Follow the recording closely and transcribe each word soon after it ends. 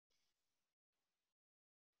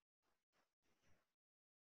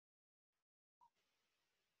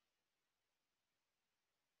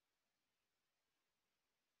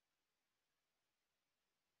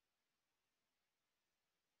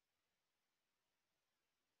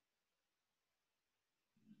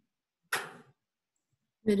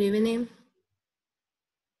Good evening.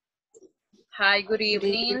 Hi, good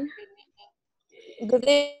evening. Good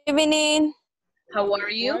evening. How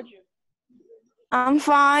are you? I'm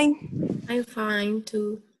fine. I'm fine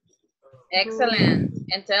too. Excellent.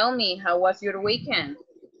 And tell me, how was your weekend?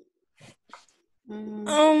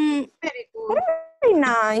 Very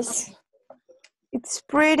nice. It's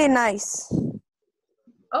pretty nice.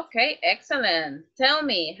 Okay, excellent. Tell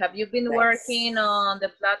me, have you been working on the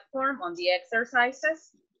platform, on the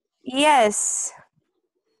exercises? Yes.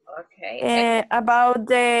 Okay. About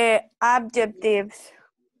the adjectives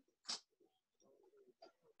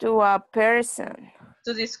to a person.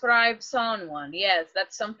 To describe someone, yes,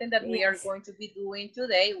 that's something that we are going to be doing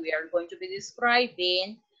today. We are going to be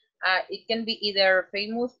describing, it can be either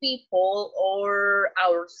famous people or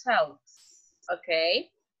ourselves, okay?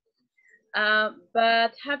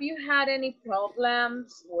 But have you had any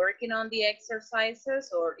problems working on the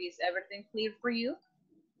exercises, or is everything clear for you?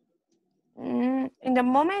 In the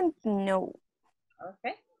moment, no.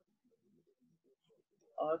 Okay.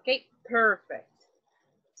 Okay, perfect.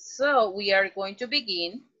 So we are going to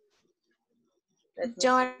begin.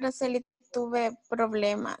 Yo ahora se le tuve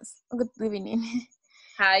problemas. Good evening.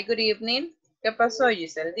 Hi, good evening. ¿Qué pasó,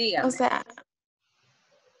 Giselle? Dígame. O sea,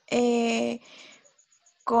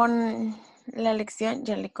 con la lección,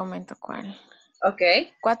 ya le comento cuál. Ok.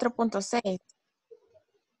 4.6.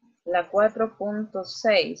 La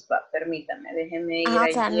 4.6, permítame, déjeme ir O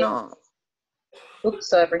allí. sea, no. Oops,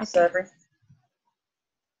 sorry, Okay. sorry.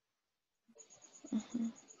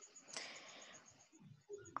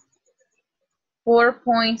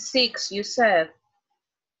 4.6, you said.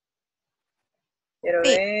 Quiero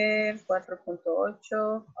ver,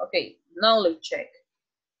 4.8. Ok, knowledge check.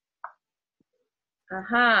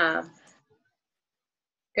 Ajá.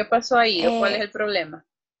 ¿Qué pasó ahí? ¿O cuál es el problema?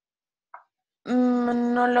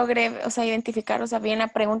 No logré, o sea, identificar, o sea, bien la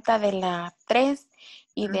pregunta de la 3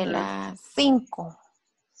 y de la 5.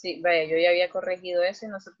 Sí, vaya, yo ya había corregido eso y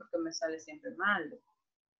no sé por qué me sale siempre mal.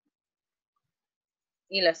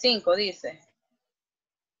 Y la 5 dice.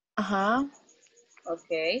 Ajá. Ok.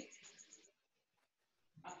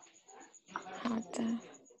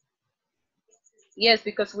 Yes,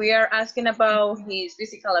 because we are asking about his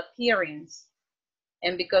physical appearance.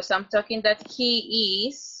 And because I'm talking that he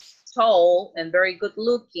is tall and very good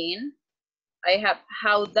looking, I have,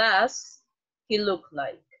 how does he look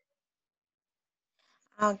like?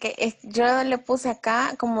 Ok, yo le puse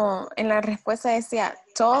acá como en la respuesta decía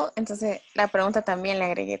tall, entonces la pregunta también le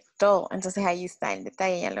agregué tall, entonces ahí está el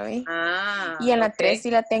detalle, ya lo vi. Y en la 3 sí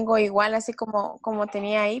la tengo igual, así como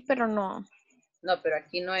tenía ahí, pero no. No, pero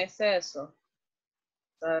aquí no es eso.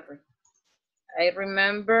 Sorry. I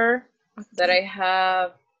remember that I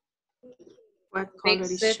have What color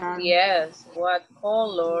is Sharon? Yes, what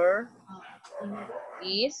color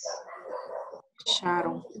is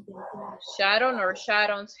Sharon. Sharon or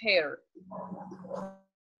Sharon's hair?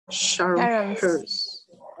 Sharon's hers.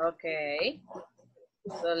 Okay.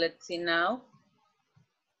 So let's see now.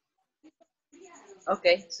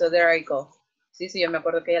 Okay, so there I go. Sí, yo me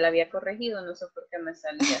acuerdo que ya la había corregido, no sé por qué me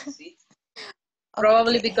salía así.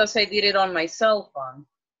 Probably because I did it on my cell phone.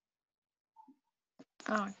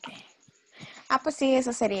 Okay. Pues sí,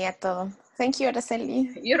 eso sería todo. Thank you, Araceli.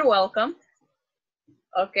 You're welcome.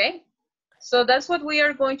 Okay. So that's what we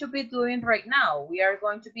are going to be doing right now. We are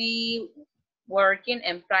going to be working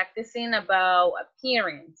and practicing about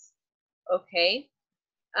appearance. Okay.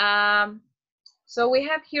 So we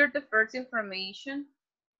have here the first information.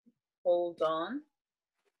 Hold on.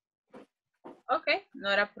 Okay,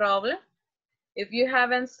 not a problem. If you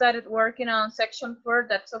haven't started working on section 4,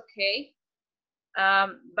 that's okay.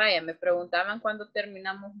 Vaya, me preguntaban cuándo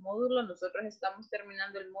terminamos módulo. Nosotros estamos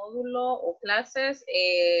terminando el módulo o clases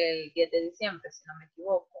el 10 de diciembre, si no me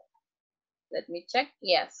equivoco. Let me check.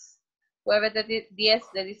 Yes. Jueves de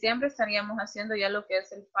 10 de diciembre estaríamos haciendo ya lo que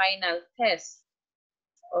es el final test.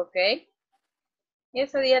 Ok. Y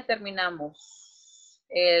ese día terminamos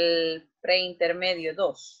el preintermedio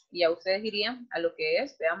 2. Y a ustedes irían a lo que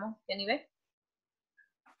es, veamos qué nivel.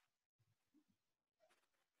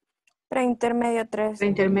 Preintermedio 3.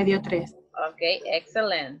 Preintermedio 3. Okay,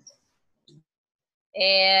 excellent.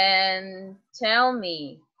 And tell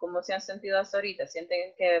me, ¿cómo se han sentido hasta ahorita?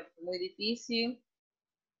 ¿Sienten que es muy difícil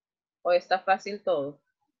o está fácil todo?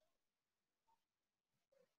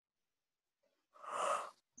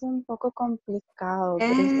 Es un poco complicado.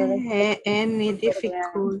 Any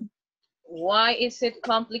difficult. Why is it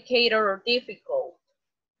complicated or difficult?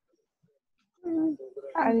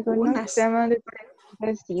 Algunos temas de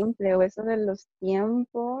simple o eso de los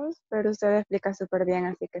tiempos, pero usted explica súper bien,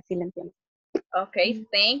 así que sí le entiendo. Okay,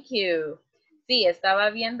 thank you. Sí, estaba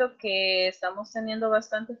viendo que estamos teniendo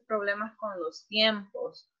bastantes problemas con los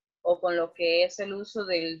tiempos o con lo que es el uso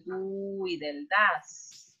del do y del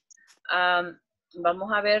das.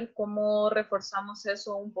 Vamos a ver cómo reforzamos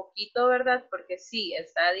eso un poquito, ¿verdad? Porque sí,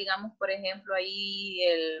 está, digamos, por ejemplo, ahí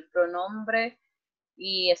el pronombre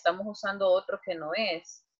y estamos usando otro que no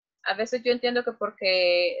es. A veces yo entiendo que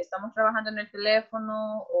porque estamos trabajando en el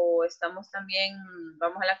teléfono o estamos también,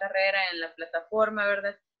 vamos a la carrera en la plataforma,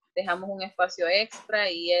 ¿verdad? Dejamos un espacio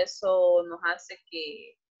extra y eso nos hace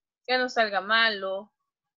que nos salga malo.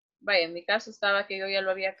 Vaya, en mi caso estaba que yo ya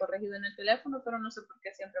lo había corregido en el teléfono, pero no sé por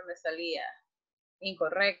qué siempre me salía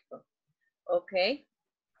incorrecto. Ok.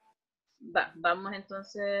 Vamos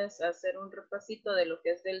entonces a hacer un repasito de lo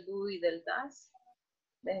que es del do y del das.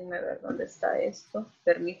 Déjenme ver dónde está esto.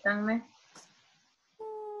 Permítanme.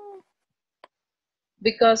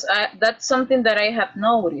 Because that's something that I have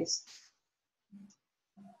noticed.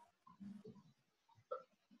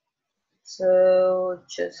 So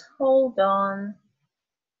just hold on.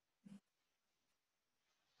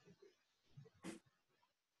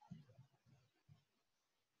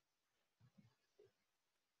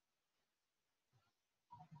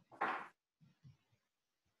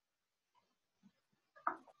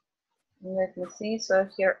 Let me see. So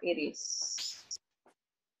here it is.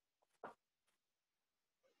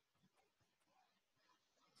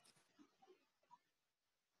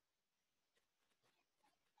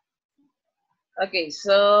 Okay,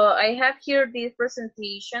 so I have here this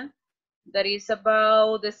presentation that is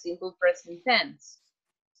about the simple present tense.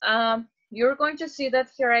 You're going to see that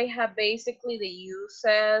here I have basically the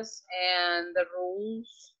uses and the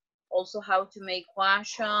rules, also how to make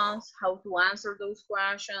questions, how to answer those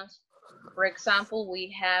questions. For example, we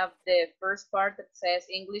have the first part that says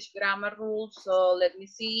English grammar rules. So let me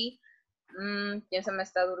see. ¿Quién se me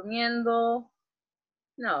está durmiendo?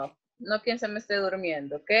 No, no quien se me esté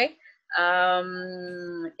durmiendo, okay?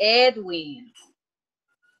 Edwin.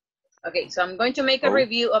 Okay, so I'm going to make a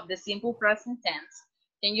review of the simple present tense.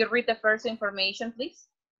 Can you read the first information, please?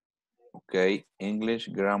 Okay, English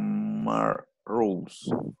grammar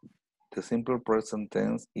rules. The simple present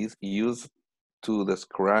tense is used to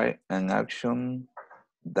describe an action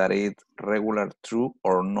that is regular, true,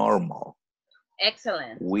 or normal.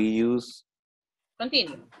 Excellent. We use...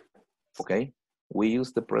 Continue. Okay, we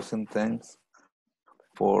use the present tense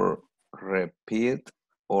for repeat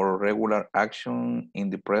or regular action in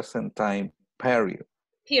the present time period.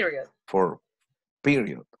 Period. For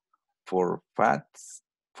period. For facts,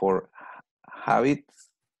 for habits.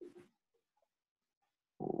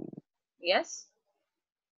 Yes.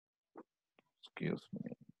 Excuse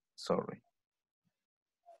me, sorry.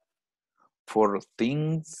 For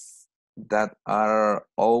things that are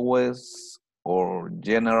always or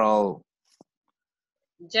generally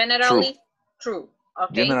true.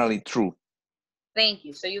 Okay. Generally true. Thank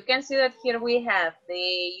you. So you can see that here we have the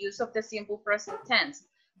use of the simple present tense.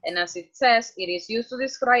 And as it says, it is used to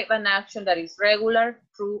describe an action that is regular,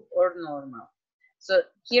 true, or normal. So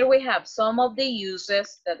here we have some of the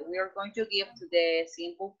uses that we are going to give to the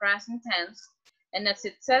simple present tense. And as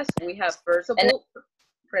it says, we have first of all,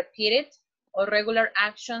 repeated or regular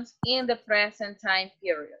actions in the present time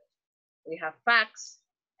period. We have facts,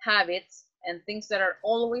 habits, and things that are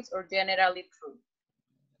always or generally true.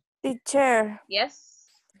 Teacher.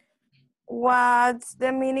 Yes? What's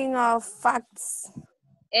the meaning of facts?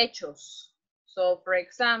 Hechos. So, for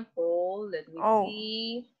example, let me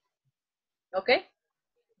see. Okay.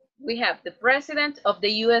 We have the president of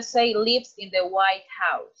the USA lives in the White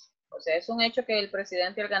House. O sea, es un hecho que el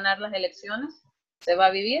presidente al ganar las elecciones se va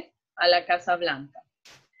a vivir a la Casa Blanca.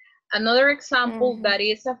 Another example that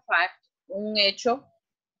is a fact, un hecho,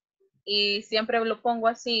 y siempre lo pongo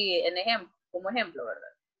así en ejemplo, como ejemplo, ¿verdad?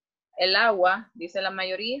 El agua, dice la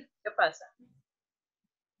mayoría, ¿qué pasa?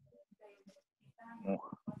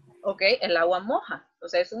 Moja. Ok, el agua moja, o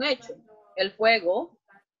sea, es un hecho. El fuego.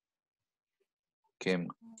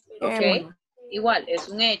 Quema. Ok, igual, es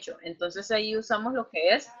un hecho. Entonces ahí usamos lo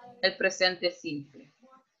que es el presente simple.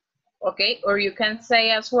 Ok, or you can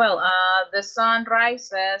say as well, the sun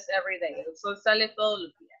rises every day. El sol sale todos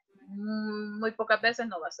los días. Muy pocas veces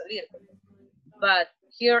no va a salir. But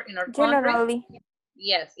here in our country,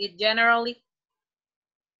 yes, it generally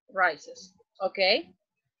rises. Ok,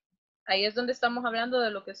 ahí es donde estamos hablando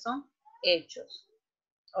de lo que son hechos.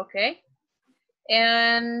 Ok,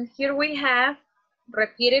 and here we have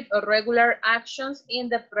repeated or regular actions in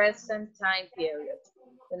the present time period.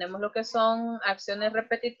 Tenemos lo que son acciones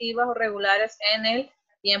repetitivas o regulares en el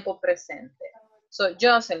tiempo presente. So,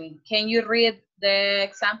 Jocelyn, can you read the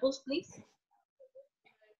examples, please?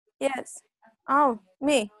 Yes. Oh,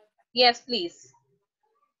 me. Yes, please.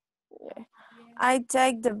 I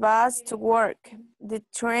take the bus to work. The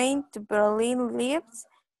train to Berlin leaves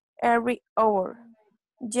every hour.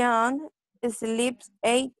 John sleeps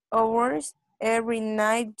 8 hours every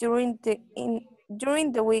night during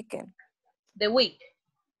the weekend. The week.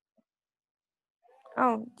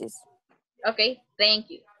 Oh, yes. Okay, thank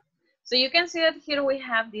you. So you can see that here we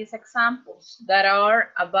have these examples that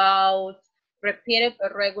are about repeated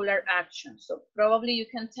or regular actions. So probably you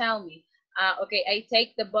can tell me, okay, I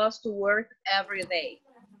take the bus to work every day.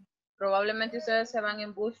 Probablemente ustedes se van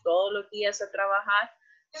en bus todos los días a trabajar.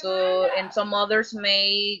 So, and some others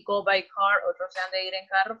may go by car, otros se han de ir en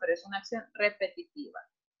carro, pero es una acción repetitiva.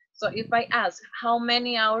 So if I ask, how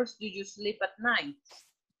many hours do you sleep at night?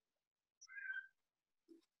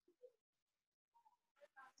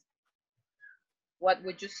 What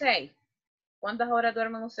would you say? ¿Cuántas horas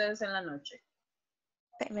duermen ustedes en la noche?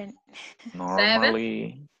 7.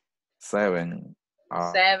 Normally 7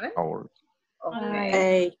 7? hours.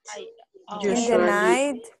 Okay. 8. In the Usually.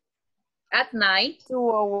 night, At night? 2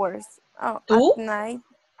 hours. Oh, 2? at night,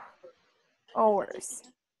 hours.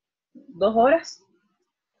 2 horas?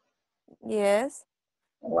 Yes.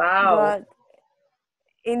 Wow. But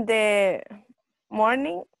in the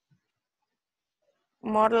morning,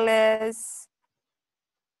 more or less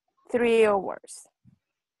 3 hours.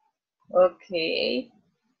 Okay.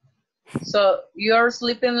 So you're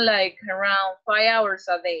sleeping like around 5 hours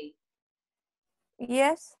a day?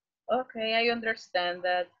 Yes. Okay, I understand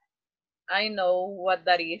that. I know what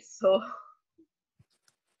that is, so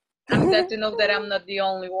I'm glad to know that I'm not the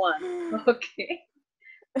only one. Okay,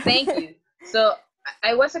 thank you. So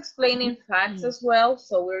I was explaining facts as well,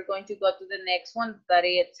 so we're going to go to the next one, that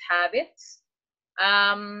is habits.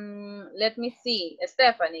 Let me see.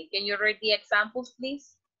 Stephanie, can you read the examples,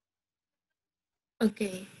 please?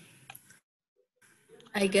 Okay.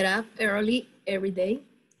 I get up early every day.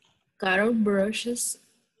 Carol brushes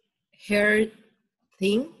her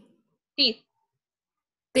Teeth.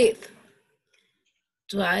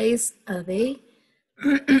 twice a day.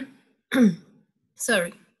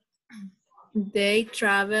 Sorry. They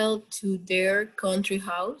travel to their country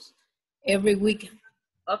house every weekend.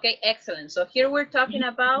 Okay, excellent. So here we're talking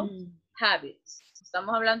about habits.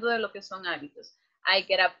 Estamos hablando de lo que son hábitos. I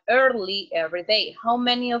get up early every day. How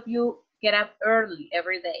many of you get up early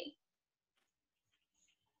every day?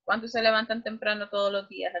 ¿Cuántos se levantan temprano todos los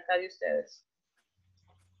días acá de ustedes?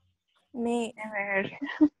 Me.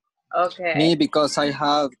 Okay. Me, because I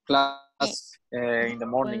have class in the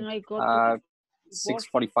morning at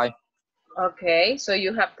 6:45. Okay, so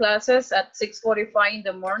you have classes at 6:45 in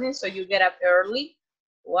the morning, so you get up early.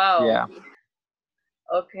 Wow. Yeah.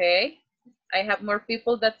 Okay. I have more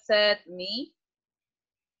people that said me.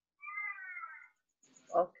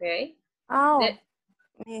 Okay. Oh,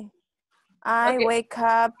 me. I wake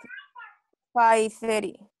up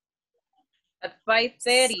 5:30. At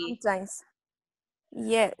 5:30? Sometimes.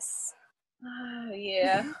 Yes.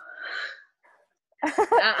 Yeah.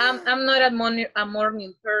 I'm not a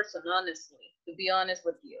morning person, honestly, to be honest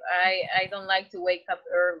with you. I don't like to wake up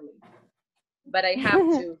early, but I have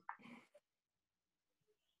to.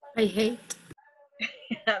 I hate.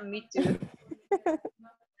 Yeah, me too.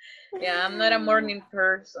 Yeah, I'm not a morning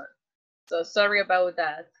person, so sorry about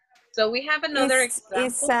that. So we have another example.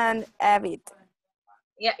 It's an habit.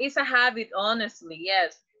 Yeah, it's a habit, honestly,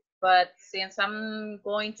 yes. But since I'm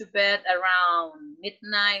going to bed around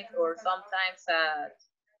midnight or sometimes at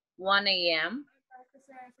 1 a.m.,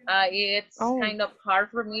 it's kind of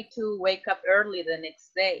hard for me to wake up early the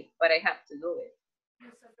next day, but I have to do it.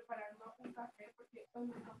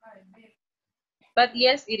 But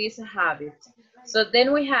yes, it is a habit. So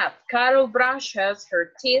then we have Carol brushes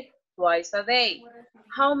her teeth twice a day.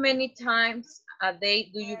 How many times a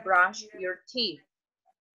day do you brush your teeth?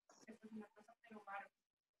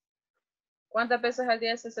 ¿Cuántas veces al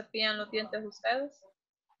día se cepillan los dientes ustedes?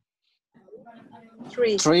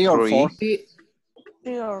 3. 3 or 4.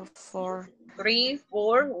 3 or 4. 3,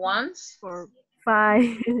 4, once? 4,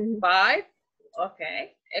 5. 5?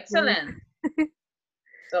 Okay, excellent.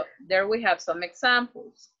 So there we have some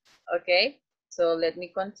examples. Okay, so let me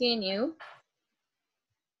continue.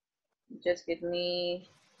 Just give me,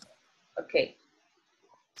 okay.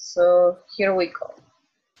 So here we go.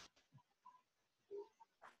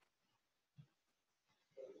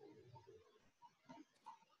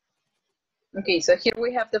 Okay, so here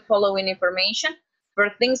we have the following information for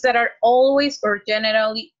things that are always or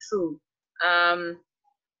generally true.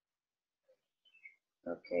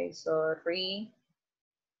 Okay, sorry.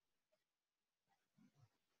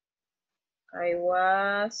 I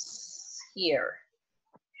was here.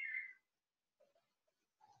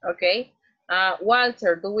 Okay.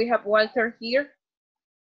 Walter, do we have Walter here?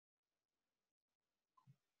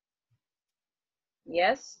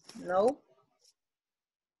 Yes? No?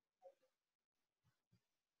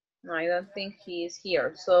 No, I don't think he is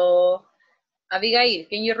here. So, Abigail,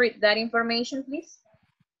 can you read that information, please?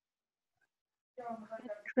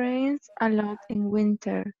 It rains a lot in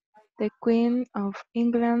winter. The Queen of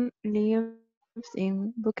England lives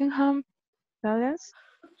in Buckingham Palace.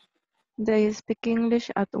 They speak English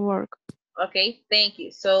at work. Okay, thank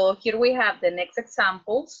you. So here we have the next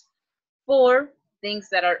examples for things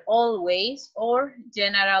that are always or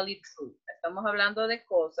generally true. Estamos hablando de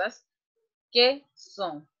cosas que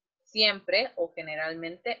son siempre o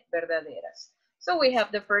generalmente verdaderas. So we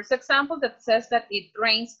have the first example that says that it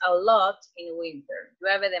rains a lot in winter.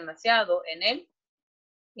 Llueve demasiado en el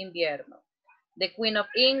invierno. The Queen of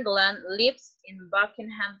England lives in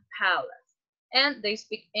Buckingham Palace and they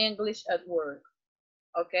speak English at work.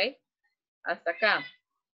 Ok, hasta acá.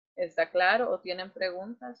 ¿Está claro o tienen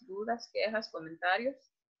preguntas, dudas, quejas, comentarios?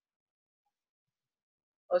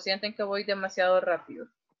 ¿O sienten que voy demasiado rápido?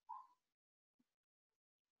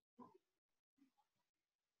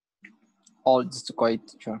 All is quite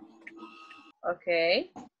sure.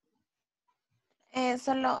 Ok.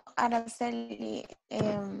 Solo Araceli,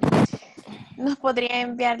 ¿nos podría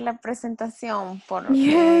enviar la presentación por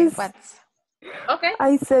Yes. WhatsApp? Okay.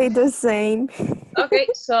 I say the same. Okay,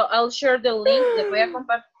 so I'll share the link. Les voy a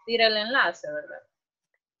compartir el enlace, ¿verdad?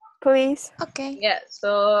 Please. Okay. Yeah,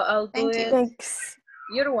 so I'll do Thank you. it. Thanks.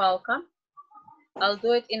 You're welcome. I'll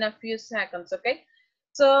do it in a few seconds, okay?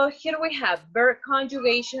 So here we have verb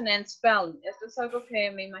conjugation and spelling. Esto es algo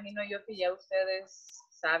que me imagino yo que ya ustedes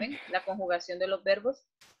saben, la conjugación de los verbos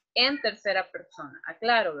en tercera persona.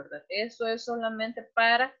 Aclaro, ¿verdad? Eso es solamente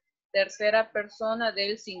para tercera persona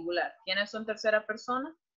del singular. ¿Quiénes son tercera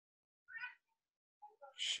persona?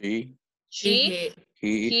 She, She,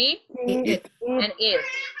 he, it, and it.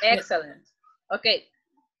 Excellent. Okay.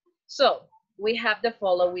 So we have the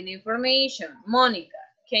following information. Monica,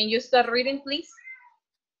 can you start reading, please?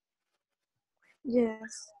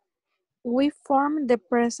 Yes. We form the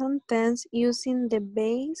present tense using the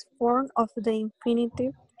base form of the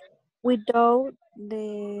infinitive without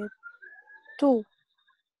the to.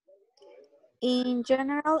 In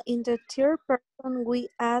general, in the third person, we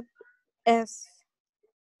add s.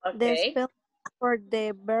 The Okay. spelling for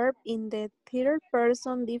the verb in the third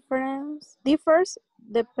person differs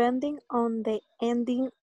depending on the ending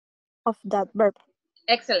of that verb.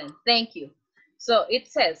 Excellent. Thank you. So it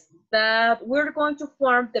says that we're going to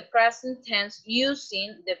form the present tense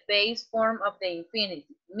using the base form of the infinitive,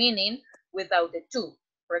 meaning without the to.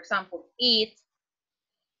 For example, eat,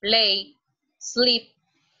 play, sleep,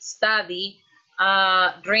 study,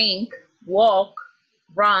 drink, walk,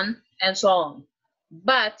 run, and so on.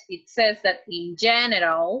 But it says that in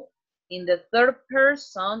general, in the third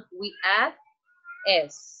person, we add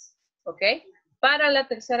s, ¿ok? Para la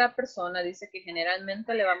tercera persona dice que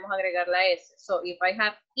generalmente le vamos a agregar la s. So, if I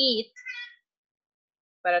have eat,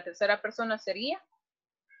 para tercera persona sería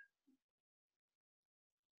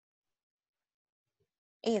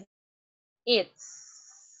It.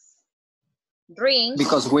 It's. Drink.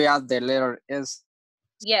 Because we add the letter S.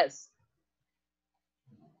 Yes.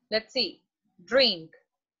 Let's see. Drink.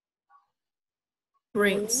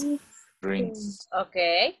 Drinks. drinks.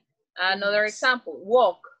 Okay. Another example.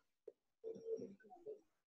 Walk.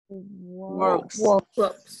 Walks.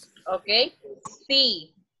 Walks. Okay.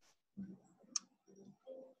 See.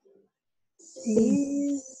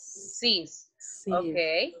 Sees.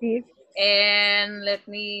 Okay. And let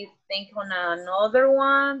me think on another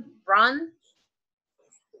one. Run.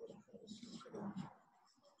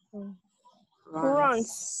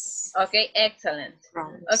 Runs. Okay, excellent.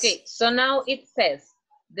 Okay, so now it says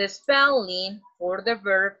the spelling for the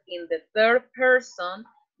verb in the third person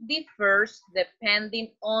differs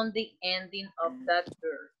depending on the ending of that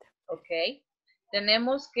verb. Okay,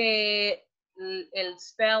 tenemos que el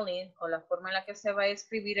spelling o la forma en la que se va a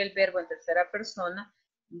escribir el verbo en tercera persona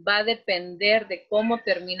va a depender de cómo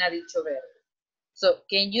termina dicho verbo. So,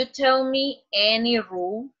 can you tell me any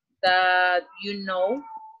rule that you know?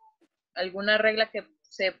 ¿Alguna regla que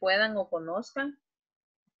se puedan o conozcan?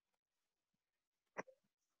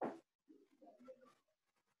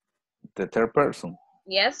 The third person.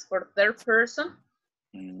 Yes, for third person.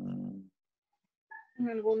 En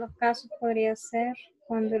algunos casos podría ser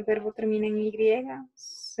cuando el verbo termina en Y,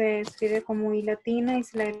 se escribe como I latina y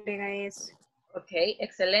se le agrega S. Ok,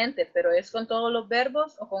 excelente. ¿Pero es con todos los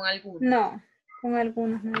verbos o con algunos? No, con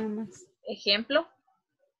algunos nada más. Ejemplo.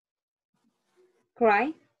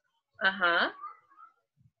 Cry. Ajá.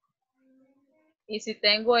 ¿Y si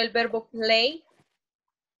tengo el verbo play?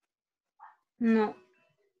 No.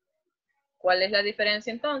 ¿Cuál es la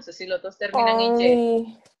diferencia entonces si los dos terminan en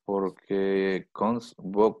Y? Porque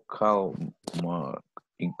vocal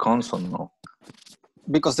in consonant.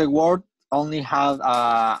 Because the word only have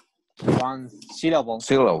one syllable.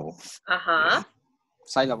 Ajá.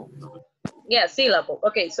 Syllable. Yeah, syllable.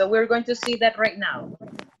 Okay, so we're going to see that right now.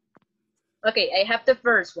 Okay, I have the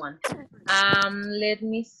first one. Let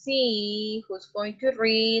me see who's going to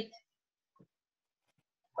read.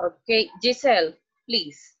 Okay, Giselle,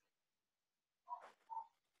 please.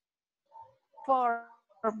 For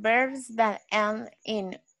verbs that end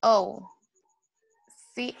in O,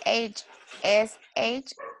 CH,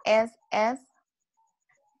 SH, SS,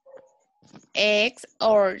 X,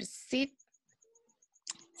 or Z,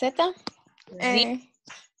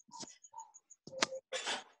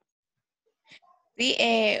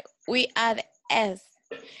 we add S.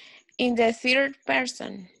 In the third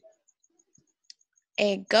person,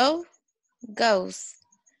 go, goes,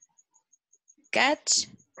 catch,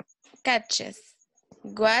 catches,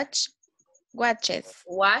 watch, watches,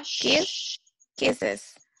 Wash, kiss,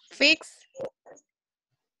 kisses, fix,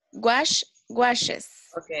 wash, washes,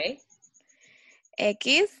 okay.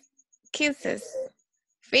 kiss, kisses,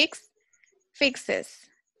 fix, fixes,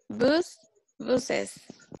 booze, buses.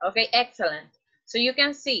 Okay, excellent. So you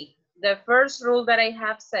can see the first rule that I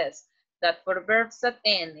have says that for verbs that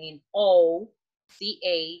end in O,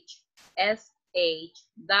 CH, SH,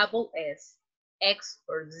 double S, X,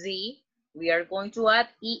 or Z, we are going to add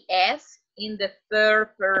ES in the third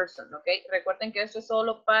person, okay? Recuerden que esto es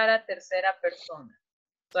solo para tercera persona.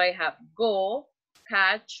 So I have go,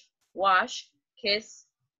 catch, wash, kiss,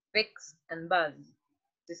 fix, and buzz.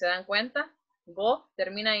 ¿Si se dan cuenta? Go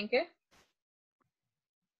termina en ¿qué?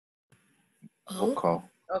 Vocal.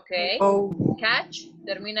 Okay. O. Catch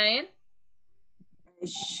termina en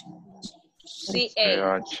CH.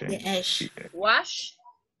 Wash.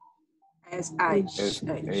 SH.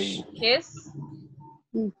 Kiss.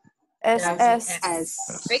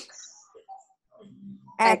 SS. Fix.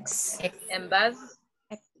 X. And buzz.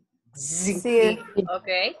 Sí. Ok.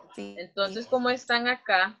 Entonces, como están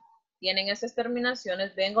acá, tienen esas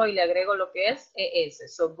terminaciones, vengo y le agrego lo que es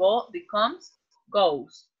ES. So, go becomes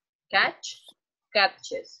goes. Catch,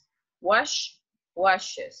 catches. Wash,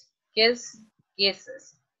 washes. Kiss,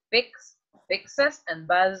 kisses. Fix, fixes. And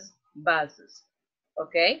buzz, buzzes.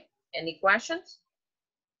 Okay. Any questions?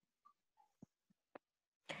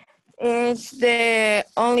 It's the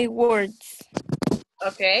only words.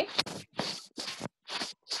 Okay.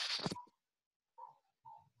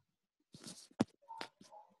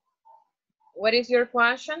 What is your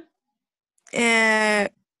question?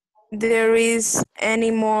 There is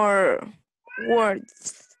any more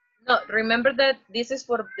words. No, remember that this is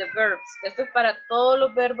for the verbs. Esto es para todos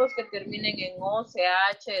los verbos que terminen en O,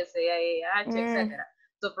 CH, SH, etc.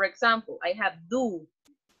 So, for example, I have do,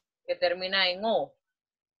 que termina en O.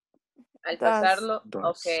 Al pasarlo,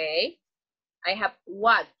 ok. I have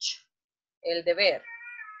watch, el de ver,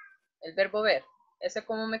 el verbo ver. ¿Ese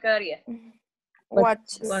cómo me quedaría?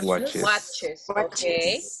 Watches, ok.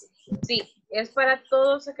 Sí, es para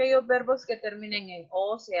todos aquellos verbos que terminen en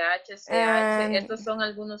O, CH, CH. Estos son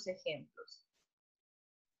algunos ejemplos.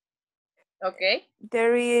 Ok.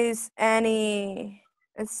 There is any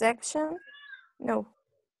section? No.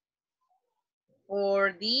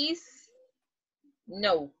 For these,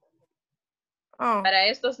 no. Oh. Para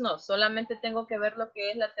estos no, solamente tengo que ver lo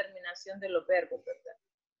que es la terminación de los verbos, ¿verdad?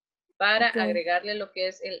 Para agregarle lo que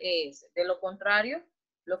es el ES. De lo contrario,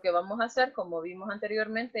 lo que vamos a hacer, como vimos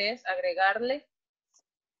anteriormente, es agregarle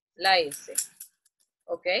la S.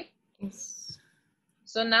 ¿Ok? Yes.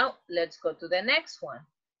 So now, let's go to the next one.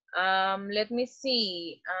 Let me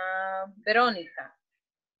see. Veronica,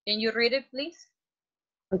 can you read it, please?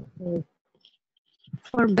 Okay.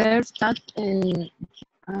 For verbs that in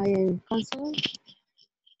consonant,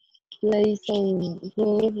 place and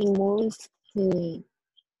remove the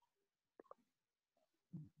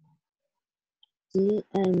G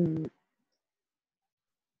and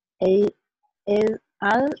A L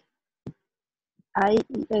L I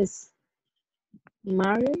E S.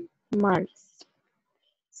 Marry, marries.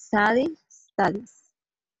 Study, studies.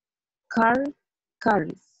 Carry,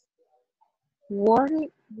 carries.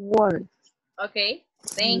 Worry, worries. Okay,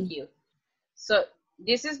 thank you. So,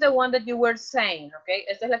 this is the one that you were saying, okay?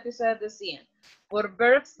 Esta es la que ustedes decían. For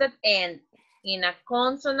verbs that end in a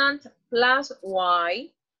consonant plus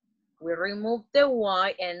Y, we remove the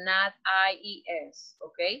Y and add IES,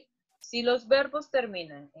 okay? Si los verbos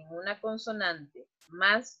terminan en una consonante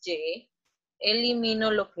más Y,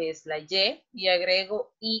 elimino lo que es la Y y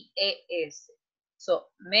agrego IES. So,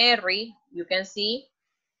 marry, you can see,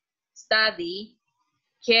 study,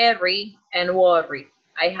 carry, and worry.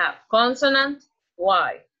 I have consonant,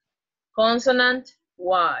 Y, consonant,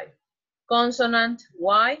 Y, consonant,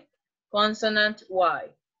 Y, consonant, Y.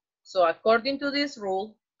 So according to this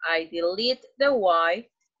rule, I delete the Y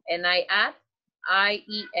and I add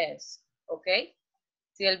IES, ¿ok?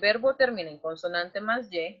 Si el verbo termina en consonante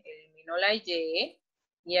más Y, elimino la Y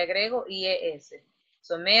y agrego IES.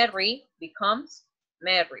 So marry becomes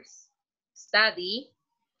marries. Study,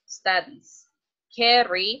 studies.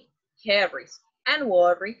 Carry, carries. And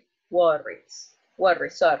worry, worries. Worry,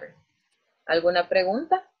 sorry. ¿Alguna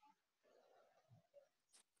pregunta?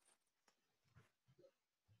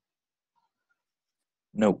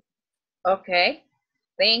 No. Okay,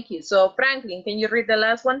 thank you. So Franklin, can you read the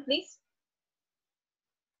last one, please?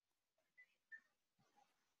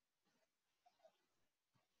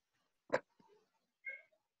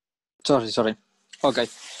 Sorry. Okay.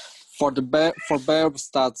 For verbs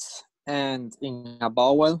that end in a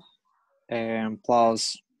vowel and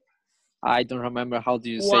plus, I don't remember how do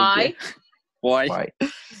you say Why? Why?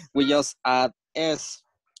 We just add s.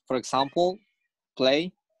 For example,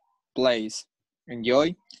 play, plays,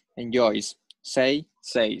 enjoy, enjoys, say,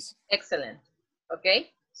 says. Excellent.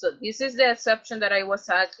 Okay, so this is the exception that I was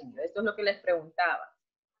asking. Esto es lo que les preguntaba.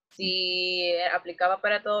 Si aplicaba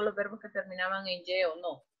para todos los verbos que terminaban en y o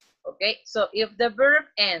no. Okay, so if the verb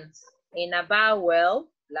ends in a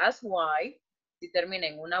vowel plus y, si termina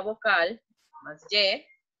en una vocal más y,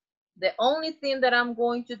 the only thing that I'm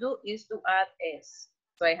going to do is to add s.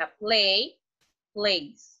 So I have play,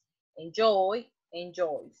 plays, enjoy,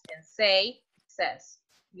 enjoys, and say, says.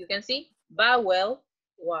 You can see vowel,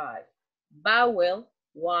 y, vowel,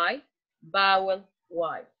 y, vowel,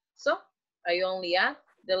 y. So I only add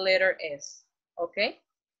the letter s, okay?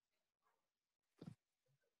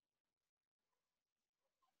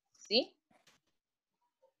 See?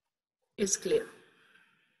 It's clear.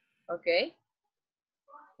 Okay.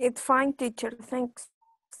 It's fine, teacher. Thanks.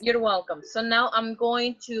 You're welcome. So now I'm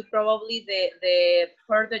going to probably the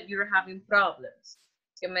part that you're having problems.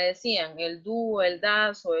 Que me decían el do, el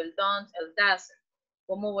does, o el don't, el doesn't.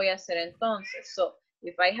 ¿Cómo voy a hacer entonces? So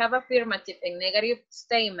if I have affirmative and negative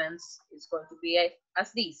statements, it's going to be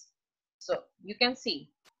as this. So you can see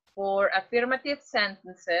for affirmative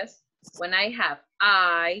sentences, when I have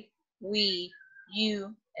I, we,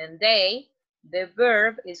 you, and they, the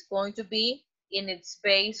verb is going to be in its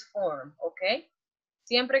base form, okay?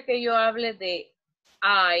 Siempre que yo hable de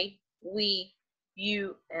I, we,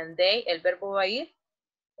 you, and they, el verbo va a ir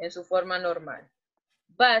en su forma normal.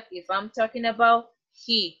 But if I'm talking about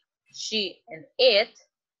he, she, and it,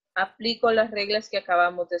 aplico las reglas que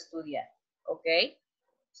acabamos de estudiar, okay?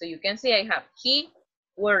 So you can see I have he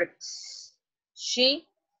works, she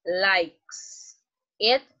likes,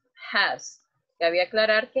 it has. Cabe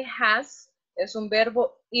aclarar que has es un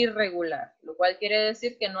verbo irregular, lo cual quiere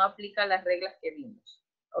decir que no aplica las reglas que vimos,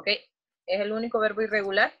 ¿ok? Es el único verbo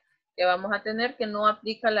irregular que vamos a tener que no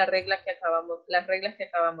aplica las reglas que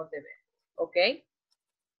acabamos de ver, ¿ok?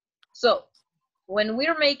 So, when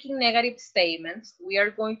we're making negative statements, we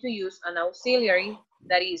are going to use an auxiliary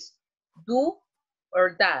that is do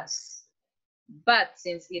or does. But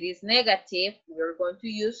since it is negative, we're going to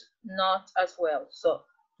use not as well. So,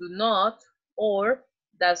 do not or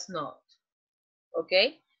does not. ¿Ok?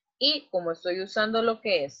 Y como estoy usando lo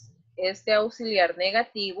que es este auxiliar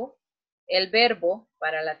negativo, el verbo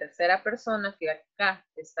para la tercera persona que acá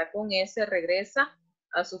está con S regresa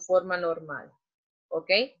a su forma normal. ¿Ok?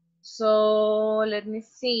 So, let me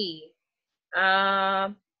see.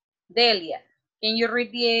 Delia, can you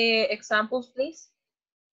read the examples, please?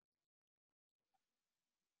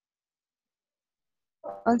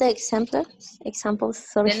 All the examples,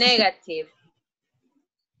 sorry. The negative.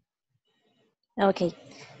 Okay.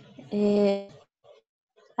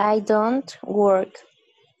 I don't work.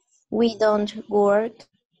 We don't work.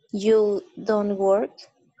 You don't work.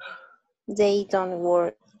 They don't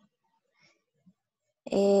work.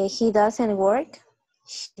 He doesn't work.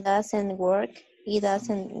 She doesn't work. He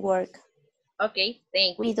doesn't work. Okay,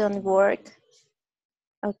 thank you. We don't work.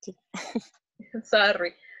 Okay.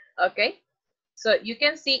 Sorry. Okay. So you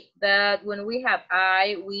can see that when we have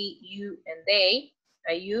I, we, you, and they,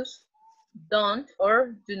 I use don't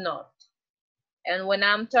or do not. And when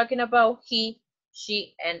I'm talking about he,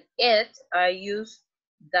 she, and it, I use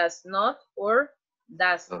does not or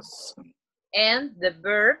doesn't. And the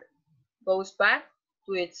verb goes back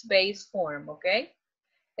to its base form, ¿ok?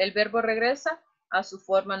 El verbo regresa a su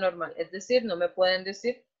forma normal. Es decir, no me pueden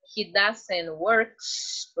decir he doesn't work,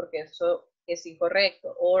 porque eso es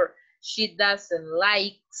incorrecto. Or she doesn't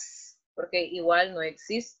likes, porque igual no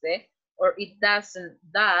existe. Or it doesn't,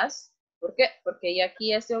 does. ¿Por qué? Porque ya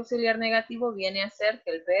aquí este auxiliar negativo viene a hacer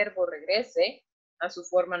que el verbo regrese a su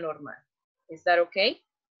forma normal. ¿Is that okay?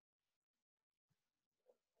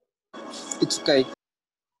 It's okay.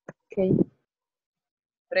 Okay.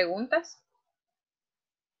 ¿Preguntas?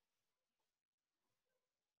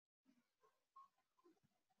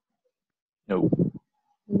 No.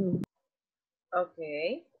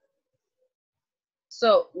 Okay.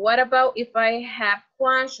 So what about if I have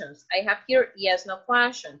questions? I have here yes, no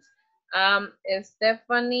questions.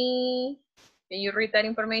 Stephanie, can you read that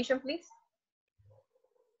information, please?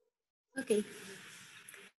 Okay.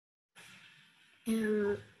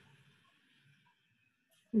 Do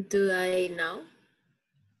I know?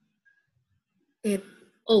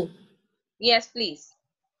 Oh. Yes, please.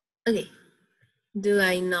 Okay. Do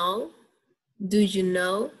I know? Do you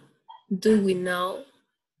know? Do we know?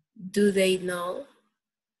 Do they know?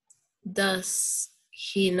 Does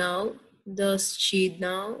he know? Does she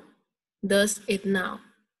know? Does it know?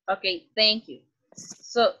 Okay, thank you.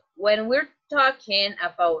 So when we're talking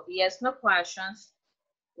about yes, no questions,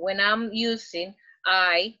 when I'm using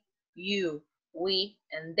I, you, we,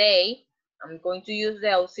 and they, I'm going to use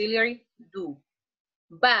the auxiliary do.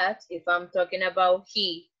 But if I'm talking about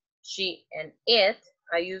he, she, and it,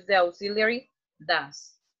 I use the auxiliary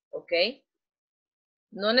does. Okay?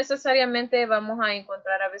 No necesariamente vamos a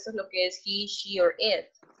encontrar a veces lo que es he, she, or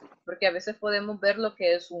it, porque a veces podemos ver lo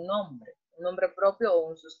que es un nombre propio o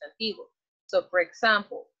un sustantivo. So, for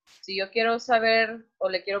example, si yo quiero saber o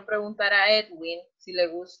le quiero preguntar a Edwin si le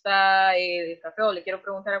gusta el café o le quiero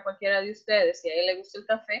preguntar a cualquiera de ustedes si a él le gusta el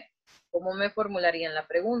café, ¿cómo me formularían la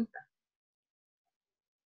pregunta?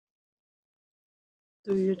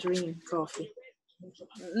 Do you drink coffee?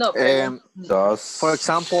 No, for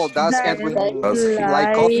example, does Edwin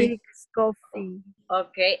like coffee? coffee?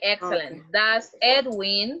 Okay, excellent. Okay. Does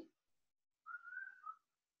Edwin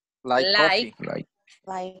like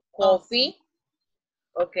coffee?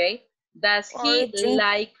 Okay. Does he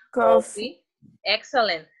like coffee?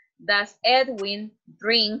 Excellent. Does Edwin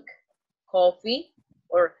drink coffee?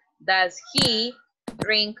 Or does he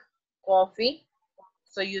drink coffee?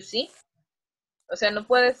 So you see. O sea, no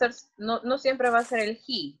puede ser, no siempre va a ser el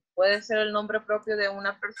he. Puede ser el nombre propio de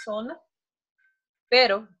una persona.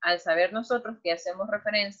 Pero al saber nosotros que hacemos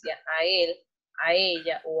referencia a él, a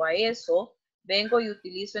ella o a eso, vengo y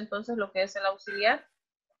utilizo entonces lo que es el auxiliar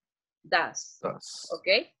does.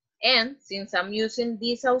 Okay? And since I'm using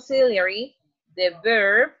this auxiliary, the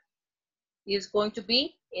verb is going to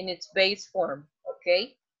be in its base form.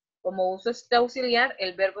 Okay? Como uso este auxiliar,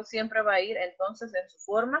 el verbo siempre va a ir entonces en su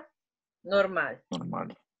forma normal.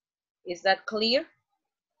 Is that clear?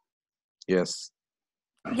 Yes.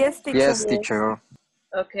 Yes, teacher. Yes, teacher.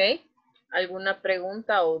 Okay. ¿Alguna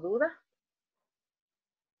pregunta o duda?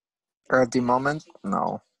 At the moment,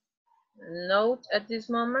 no. Note at this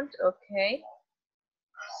moment, okay.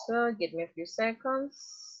 So give me a few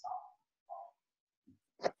seconds.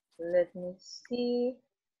 Let me see.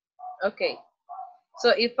 Okay.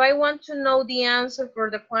 So if I want to know the answer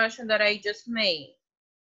for the question that I just made,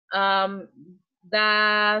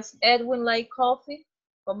 does Edwin like coffee?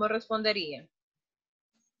 ¿Cómo respondería?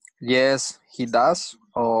 Yes, he does,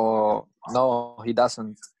 or no, he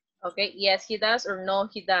doesn't. Okay, yes, he does, or no,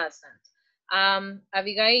 he doesn't.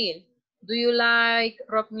 Abigail, do you like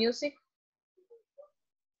rock music?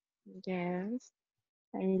 Yes,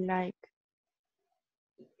 I like.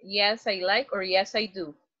 Yes, I like, or yes, I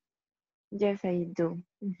do? Yes, I do.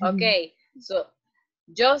 Okay, so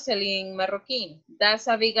Jocelyn Marroquin, does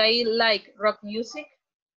Abigail like rock music?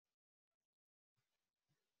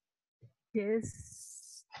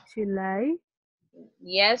 Yes, she like.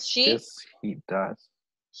 Yes, she? Yes, he does.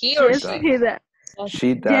 He or Yes, she? he does.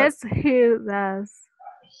 She does. Yes, he does.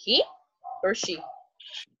 He or she?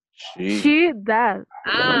 She does.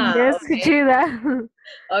 Ah, yes, okay. she does.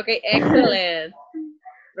 Okay, excellent.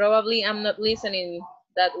 Probably I'm not listening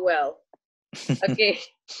that well. Okay.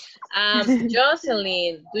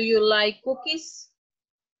 Jocelyn, do you like cookies?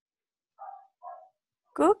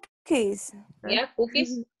 Cookies. Yeah,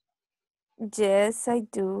 cookies? Yes, I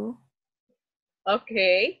do.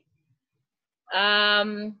 Okay.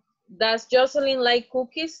 Does Jocelyn like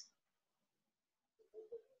cookies?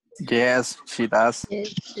 Yes, she does. Yes,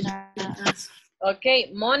 she does.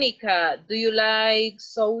 Okay, Monica, do you like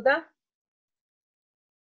soda?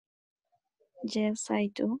 Yes, I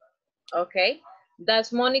do. Okay.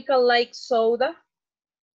 Does Monica like soda?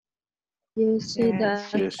 Yes, she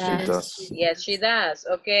does. Yes, she does. Yes, she does.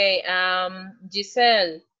 Okay.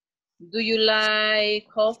 Giselle, do you like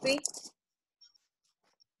coffee?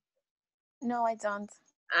 No, I don't.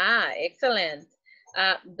 Ah, excellent.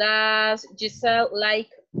 Does Giselle like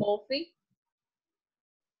coffee?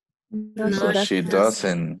 No, she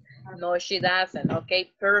doesn't. No, she doesn't.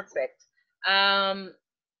 Okay, perfect.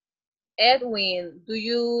 Edwin, do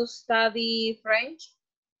you study French?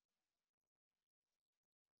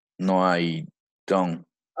 No, I don't.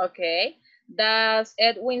 Okay. Does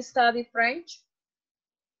Edwin study French?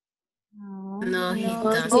 No, he No,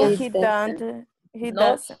 doesn't. he doesn't. He No,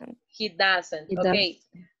 doesn't. he doesn't. He Okay.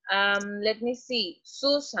 Let me see.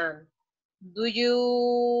 Susan, do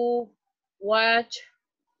you watch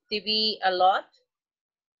TV a lot?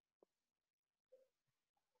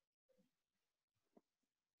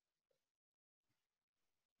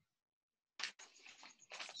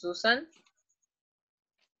 Susan?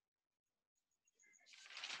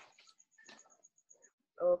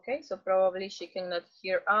 Okay, so probably she cannot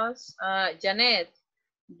hear us. Janet,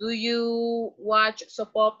 do you watch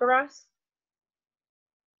soap operas?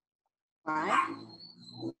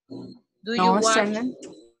 Do you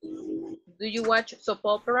watch soap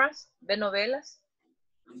operas? ¿Ve novelas?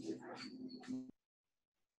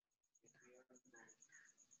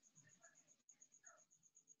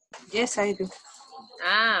 Yes, I do.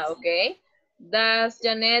 Ah, okay. Does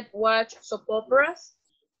Janet watch soap operas?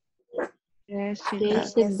 Yes, she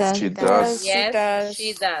Yes, does. She does. Yes,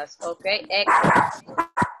 she does. Okay, excellent.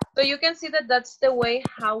 So you can see that that's the way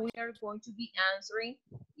how we are going to be answering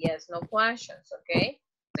yes, no questions, okay?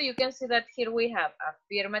 So you can see that here we have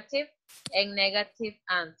affirmative and negative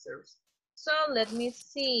answers. So let me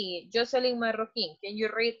see. Jocelyn Marroquin, can you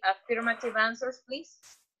read affirmative answers, please?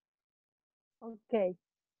 Okay.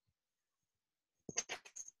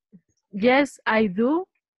 Yes, I do.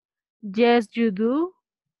 Yes, you do.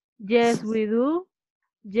 Yes, we do.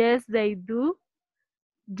 Yes, they do.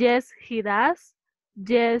 Yes, he does.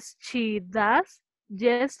 Yes, she does.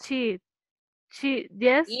 Yes,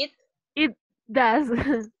 yes, it does.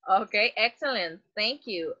 Okay, excellent. Thank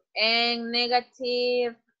you. And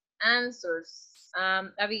negative answers.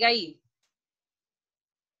 Abigail.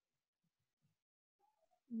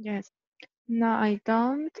 Yes. No, I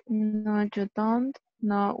don't. No, you don't.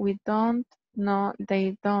 No, we don't. No,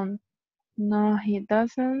 they don't. No, he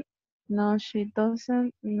doesn't. No, she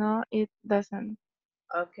doesn't. No, it doesn't.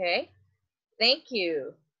 Okay, thank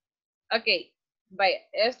you. Ok, vaya,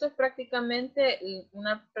 esto es prácticamente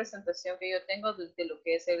una presentación que yo tengo de lo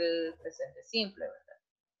que es el presente simple, ¿verdad?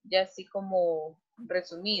 Ya así como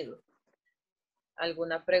resumido.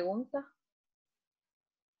 ¿Alguna pregunta?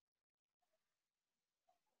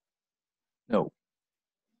 No.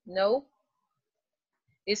 No?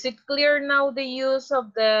 Is it clear now the use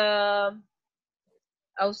of the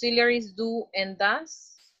auxiliaries do and does?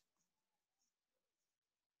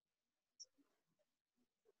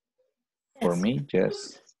 For me,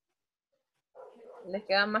 yes. ¿Les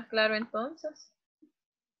queda más claro entonces?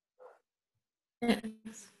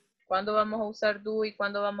 Yes. ¿Cuándo vamos a usar do y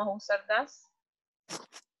cuándo vamos a usar does?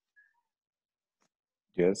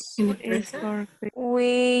 Yes. In the present.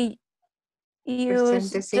 We use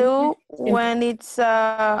Presente do simple. when it's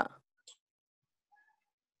a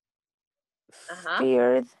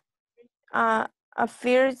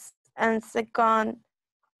first and second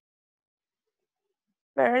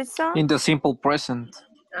person. In the simple present.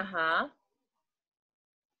 Ajá.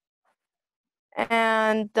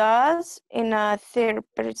 And does in a third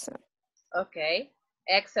person. Ok,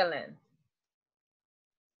 excellent.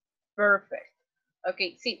 Perfect. Ok,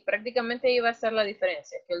 sí, prácticamente ahí va a ser la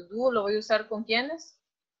diferencia. Que el do lo voy a usar con ¿quiénes?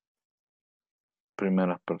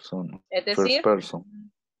 Primeras personas. Es decir, First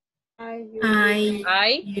person. I,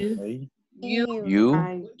 you,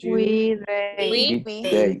 We, they,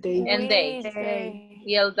 and they.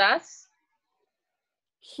 Y el does?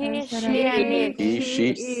 He, she, and it. He, she,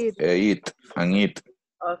 it, and it.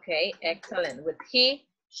 Okay, excellent. With he,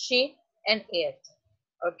 she, and it.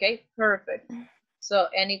 Okay, perfect. So,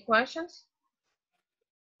 any questions?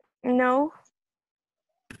 No.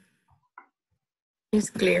 It's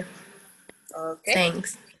clear. Okay.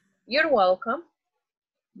 Thanks. You're welcome.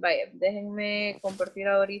 Vaya, déjenme compartir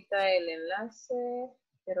ahorita el enlace.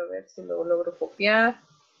 Quiero ver si lo logro copiar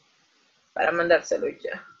para mandárselo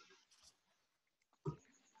ya.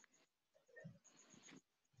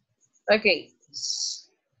 Ok.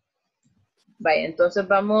 Vaya, entonces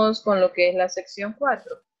vamos con lo que es la sección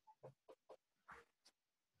 4.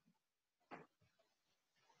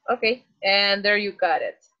 Ok, and there you got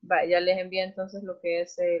it. Vaya, ya les envié entonces lo que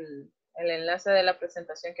es el enlace de la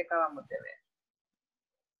presentación que acabamos de ver.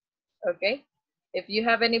 Ok, if you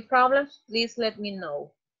have any problems, please let me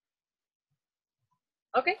know.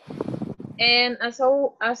 Okay, and as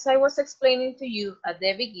I was explaining to you at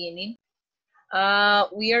the beginning,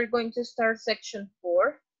 We are going to start section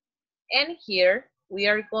 4. And here we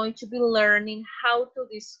are going to be learning how to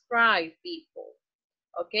describe people.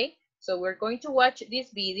 Okay, so we're going to watch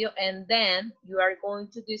this video and then you are going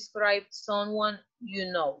to describe someone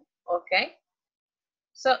you know. Okay,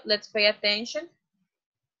 so let's pay attention.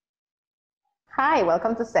 Hi,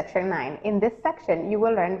 welcome to section 9. In this section, you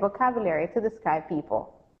will learn vocabulary to describe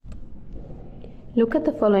people. Look at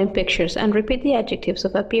the following pictures and repeat the adjectives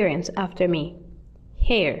of appearance after me.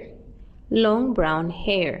 Hair, long brown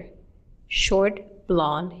hair, short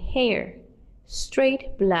blonde hair,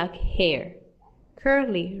 straight black hair,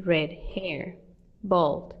 curly red hair,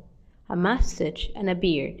 bald, a mustache and a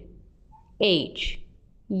beard. Age,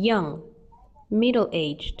 young,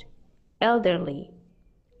 middle-aged, elderly.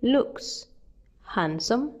 Looks,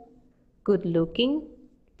 handsome, good-looking,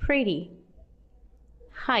 pretty.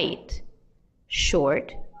 Height,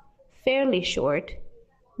 short, fairly short,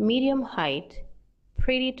 medium height,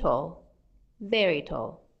 pretty tall, very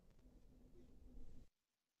tall.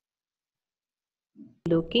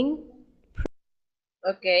 Looking.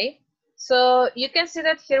 Okay, so you can see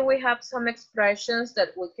that here we have some expressions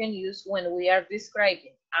that we can use when we are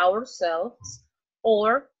describing ourselves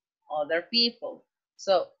or other people.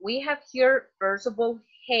 So we have here, first of all,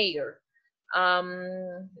 hair.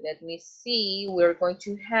 Let me see, we're going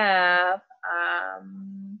to have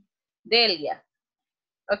Delia.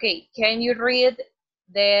 Okay, can you read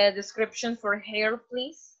the description for hair,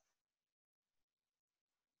 please?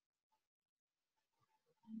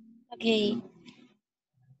 Okay.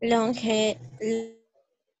 Long hair,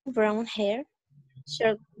 brown hair,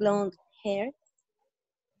 short blonde hair,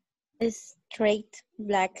 straight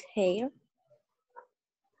black hair,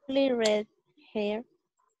 curly red hair,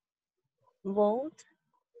 bald,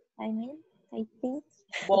 I think.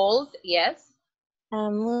 Bald, yes.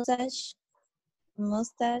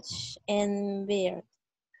 Mustache and beard.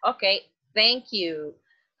 Okay, thank you.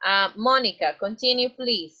 Monica, continue,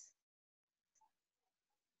 please.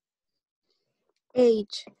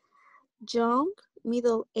 Age, young,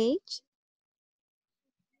 middle age,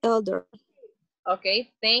 elder.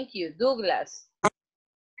 Okay, thank you. Douglas.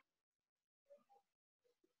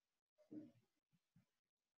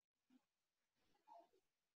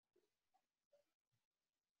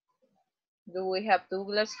 Do we have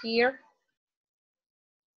Douglas here?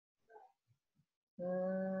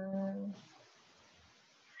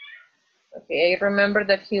 Okay, I remember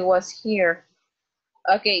that he was here.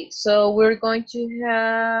 Okay, so we're going to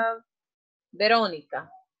have Veronica.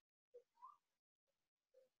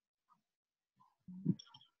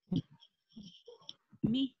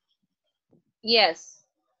 Me. Yes.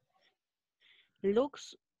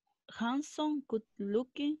 Looks handsome, good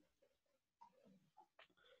looking,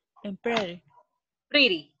 and pretty.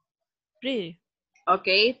 Pretty. Pretty.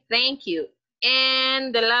 Okay, thank you.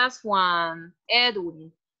 And the last one,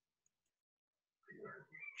 Edwin.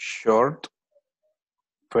 Short,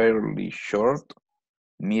 fairly short,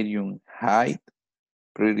 medium height,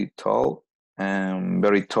 pretty tall, and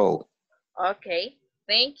very tall. Okay,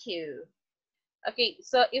 thank you. Okay,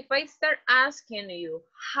 so if I start asking you,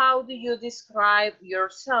 how do you describe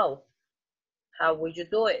yourself? How would you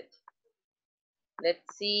do it?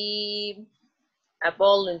 Let's see, a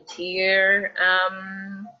volunteer.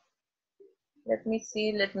 Let me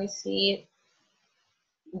see.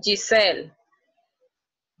 Giselle.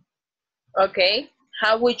 Okay,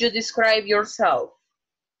 how would you describe yourself?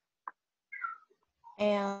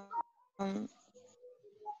 A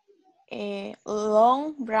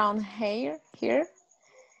long brown hair here,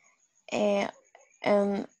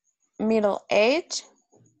 and middle age,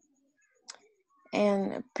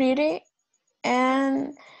 and pretty,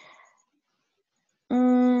 and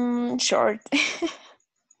short.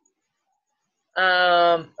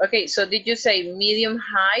 Okay, so did you say medium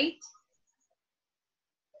height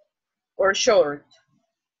or short?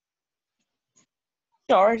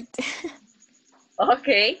 Short.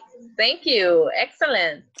 Okay, thank you.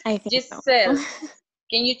 Excellent. I think Giselle, so.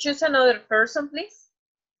 Can you choose another person, please?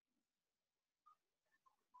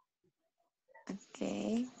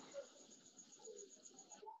 Okay.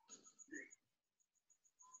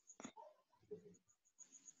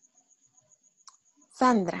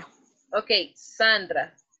 Sandra. Okay,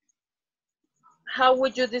 Sandra. How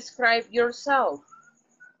would you describe yourself?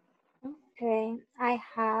 Okay, I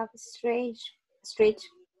have straight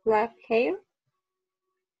black hair,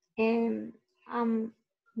 and I'm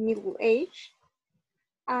middle-aged.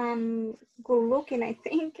 I'm good looking, I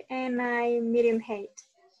think, and I'm medium height.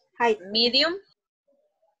 Medium?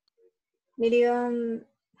 Medium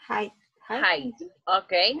height. Height.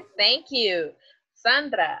 Okay, thank you.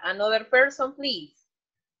 Sandra, another person, please.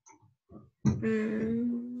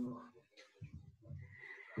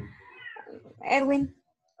 Edwin.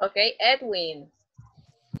 Okay, Edwin.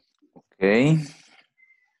 Okay.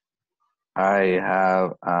 I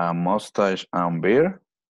have a mustache and beard.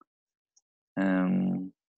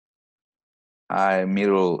 And I'm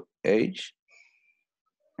middle age.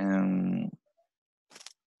 And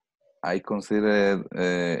I consider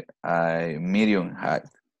a medium height.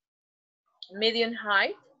 Medium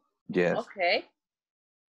height? Yes. Okay.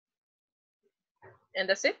 And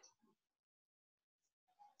that's it?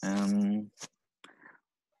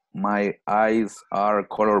 My eyes are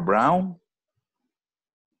color brown.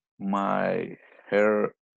 My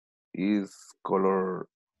hair is color...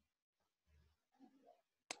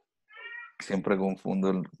 Siempre confundo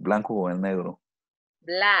el blanco con el negro.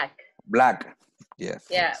 Black. Black. Yes.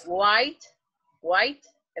 Yeah, yes. white,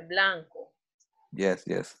 blanco. Yes,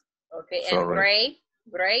 yes. Okay, Sorry. and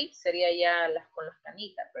gray sería ya las con las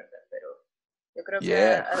canitas, ¿verdad? Pero yo creo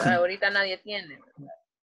que ahorita nadie tiene, ¿verdad?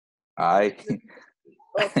 Ay.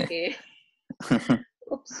 Okay.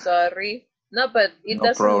 Oops, sorry. No, but it No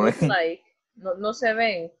doesn't problem. look like, no se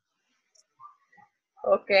ven.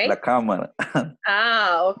 Okay. La cámara.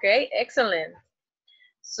 Okay, excellent.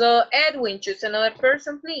 So, Edwin, choose another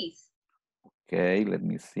person, please. Okay, let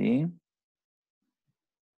me see.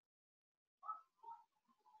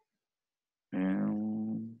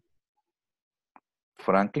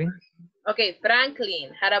 Franklin. Okay,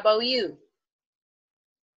 Franklin, how about you?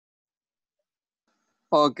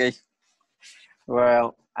 Okay.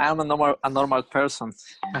 Well, I'm a normal person.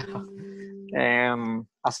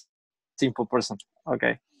 A simple person.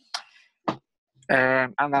 Okay.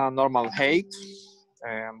 I'm a normal height,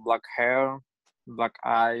 black hair, black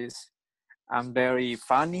eyes. I'm very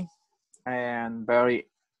funny and very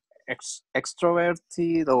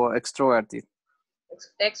extroverted or extroverted.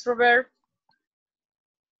 Extrovert.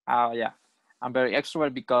 Yeah, I'm very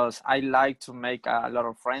extrovert because I like to make a lot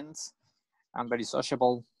of friends. I'm very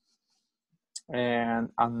sociable, and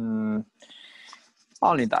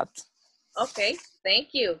only that. Okay,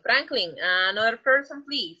 thank you. Franklin, another person,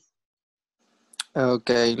 please.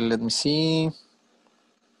 Okay, let me see.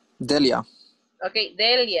 Delia. Okay,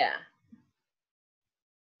 Delia.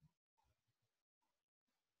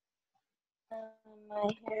 My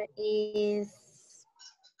hair is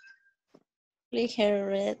hair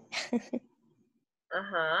red.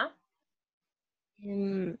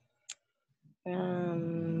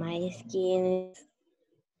 My skin is,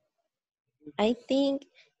 I think,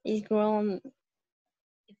 is grown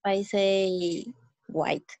if I say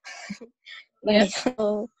white. But Yes. I don't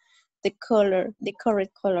know the color, the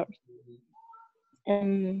correct color.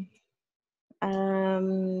 No, I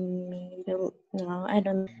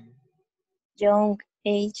don't know. Young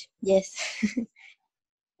age, yes.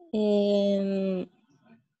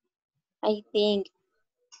 I think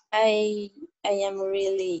I am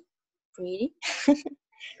really pretty.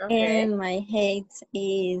 Okay. And my height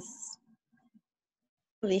is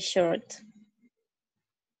really short.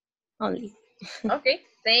 Only. Okay,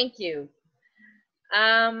 thank you.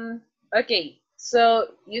 Okay,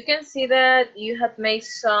 so you can see that you have made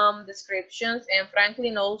some descriptions, and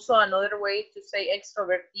Franklin, also another way to say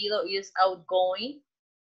extrovertido is outgoing.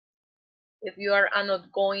 If you are an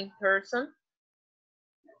outgoing person.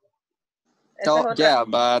 Oh, yeah,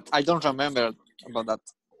 but I don't remember about that.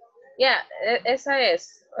 Yeah, esa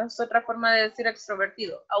es otra forma de decir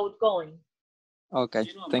extrovertido, outgoing.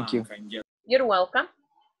 Okay, thank you. You're welcome.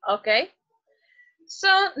 Okay. So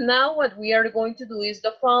now what we are going to do is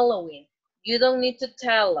the following. You don't need to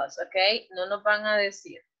tell us, okay? No nos van a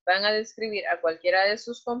decir. Van a describir a cualquiera de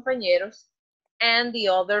sus compañeros and the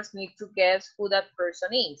others need to guess who that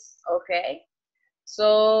person is, okay?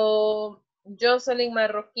 So, Jocelyn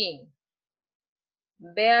Marroquín.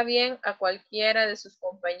 Vea bien a cualquiera de sus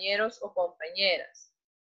compañeros o compañeras.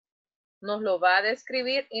 Nos lo va a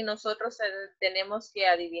describir y nosotros tenemos que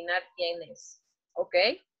adivinar quién es, ¿ok?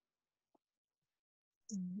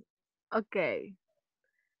 Okay.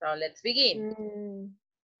 So let's begin.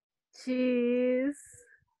 She's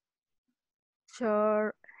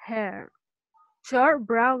short hair. Short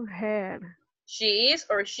brown hair. She is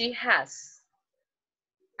or she has?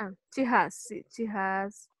 She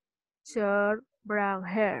has short brown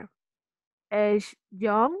hair. Is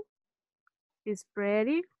young. Is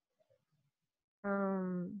pretty.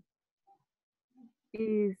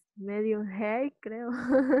 Is medium height, creo.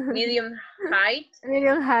 Medium height?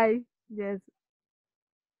 Medium height, yes.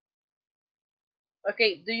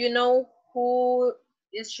 Okay, do you know who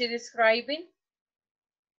is she describing?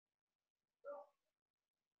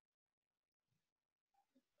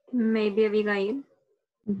 Maybe Abigail.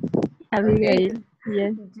 Abigail.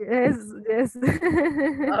 Yes. Yes.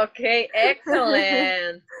 Okay,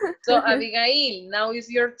 excellent. So Abigail, now is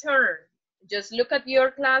your turn. Just look at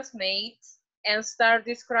your classmates and start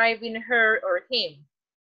describing her or him.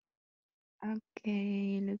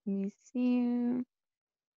 Okay, let me see.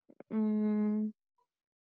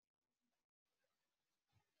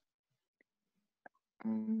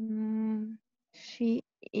 She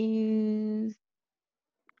is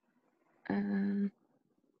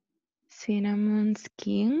cinnamon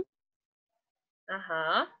skin,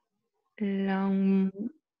 long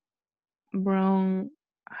brown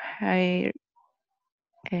hair.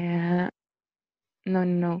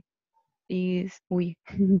 No, is we.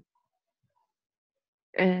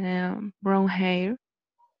 Brown hair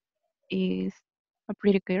is a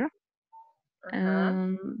pretty girl.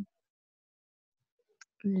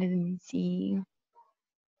 Let me see.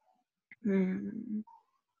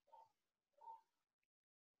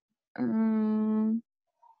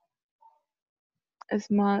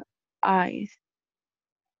 Small eyes.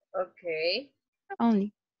 Okay.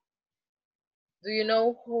 Only. Do you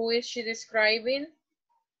know who is she describing?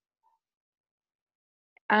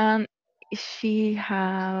 She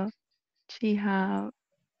have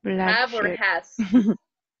black Have or shirt. has?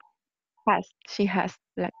 She has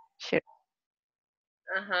black shirt.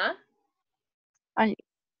 Only.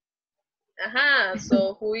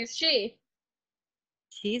 So who is she?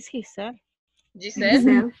 She's Giselle.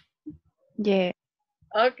 Giselle? Yeah.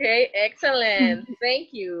 Okay, excellent.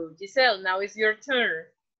 Thank you. Giselle, now is your turn.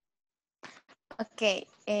 Okay.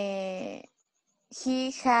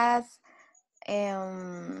 He has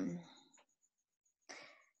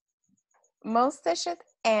mustache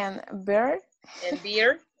and beard. And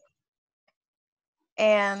beard.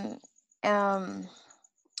 And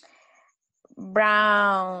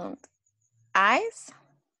brown eyes.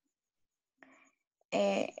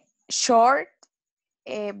 Short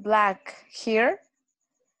black hair.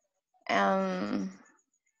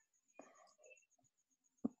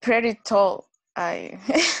 Pretty tall. I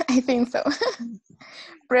think so.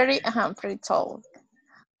 pretty tall.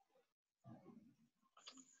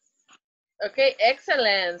 Okay,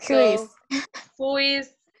 excellent. Who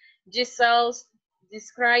is Giselle's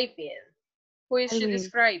describing? Who is she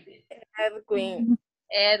describing? Edwin.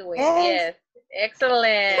 Edwin, yes.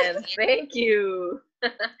 Excellent. Thank you.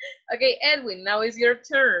 Okay, Edwin, now is your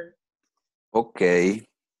turn. Okay.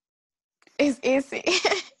 It's easy.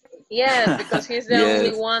 Yes, because he's the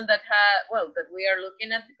only one that that we are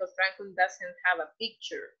looking at, because Franklin doesn't have a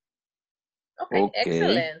picture. Okay,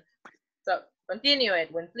 excellent. So continue,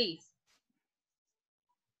 Edwin, please.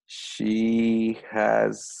 She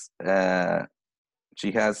has a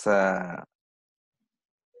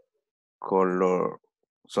color.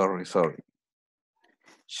 Sorry.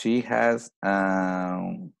 She has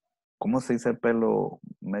 ¿cómo se dice pelo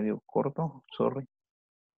medio corto? Sorry.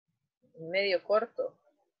 Medio corto.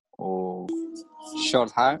 Oh.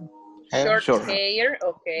 Short hair. Short hair,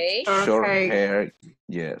 okay. Short hair,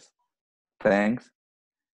 yes. Thanks.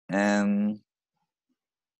 And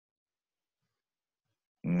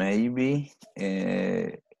maybe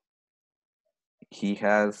he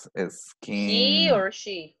has a skin. He or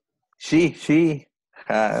she? She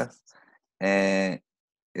has a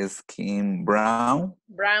skin brown.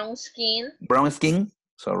 Brown skin. Brown skin,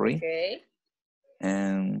 sorry. Okay.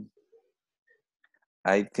 And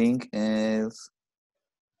I think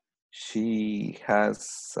she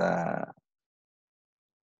has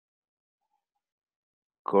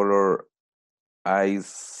color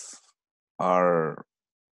eyes are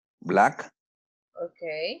black.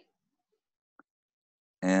 Okay.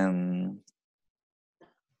 And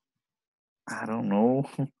I don't know.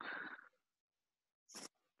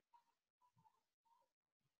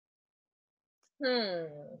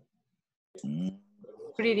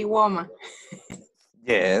 Pretty woman.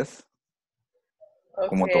 Yes. Okay.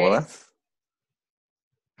 Como todas.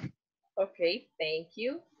 Okay, thank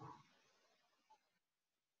you.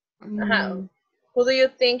 Who do you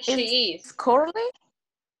think she is? Curly?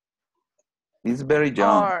 She's very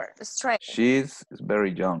young. Or straight? She's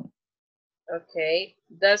very young. Okay.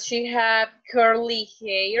 Does she have curly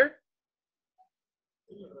hair?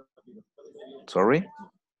 Sorry?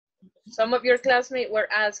 Some of your classmates were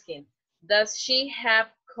asking, does she have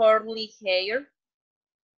curly hair?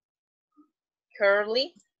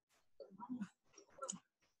 Curly?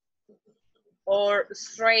 Or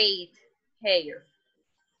straight hair?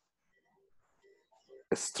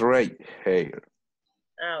 Straight hair.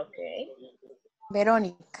 Okay.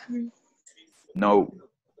 Verónica. No.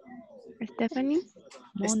 Stephanie?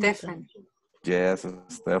 Stephanie. Yes,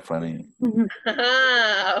 Stephanie.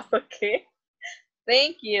 Okay.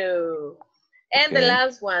 Thank you. And the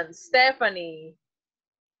last one, Stephanie.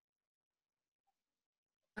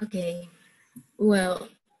 Okay. Well,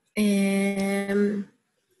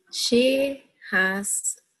 she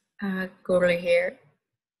has curly hair.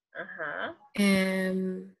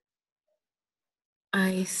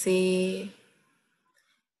 I see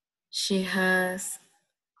she has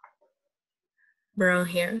brown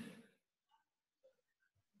hair.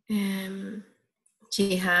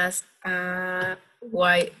 She has a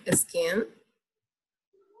white skin.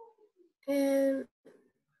 And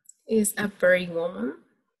is a pretty woman.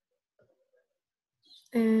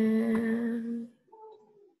 And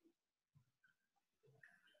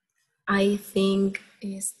I think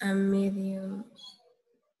it's a medium.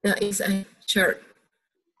 No, it's a short.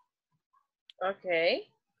 Okay.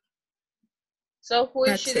 So who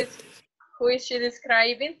is she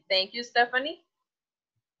describing? Thank you, Stephanie.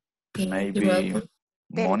 Maybe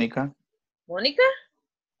Monica. Monica?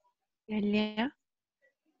 Delia.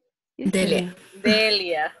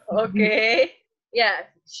 Delia. Okay. Yeah,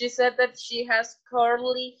 she said that she has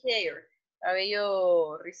curly hair.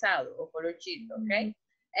 Cabello rizado o colochito, okay?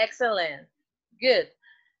 Excellent. Good.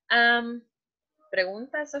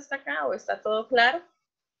 ¿Preguntas hasta acá o está todo claro?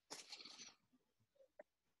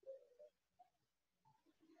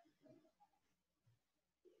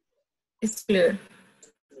 It's clear.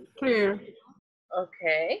 Clear.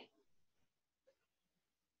 Okay.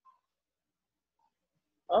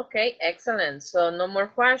 Okay, excellent. So no more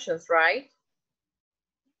questions, right?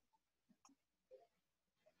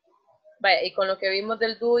 Vaya, y con lo que vimos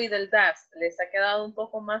del do y del das, ¿les ha quedado un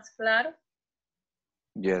poco más claro?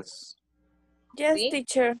 Yes. Yes, ¿Sí?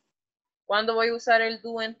 teacher. ¿Cuándo voy a usar el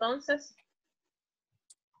do entonces?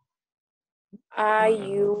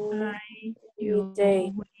 You,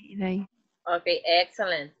 they. Okay,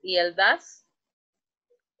 excellent. ¿Y el das?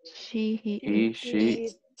 She, He,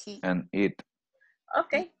 she, and it.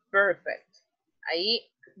 Ok, perfect.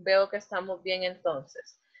 Ahí veo que estamos bien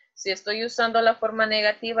entonces. Si estoy usando la forma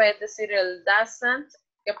negativa, es decir, el doesn't,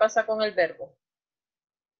 ¿qué pasa con el verbo?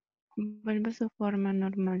 Vuelve a su forma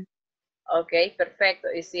normal. Ok,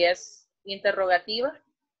 perfecto. ¿Y si es interrogativa?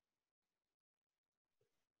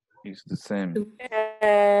 It's the same.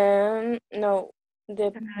 No,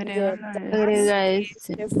 Agrega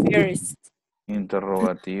ese. the first.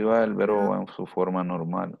 Interrogativa, el verbo va en su forma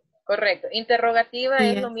normal. Correcto. Interrogativa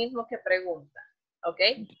es lo mismo que pregunta. Ok.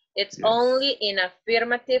 It's only in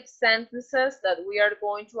affirmative sentences that we are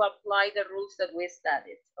going to apply the rules that we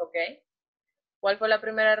studied. Ok. ¿Cuál fue la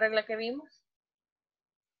primera regla que vimos?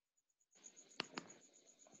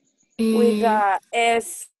 With the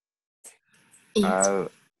S. Add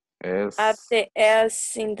S. Add the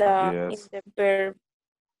S in the verb.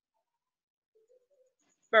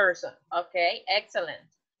 Person. Ok, excellent.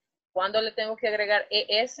 ¿Cuándo le tengo que agregar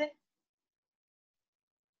ES?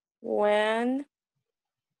 When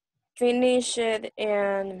finished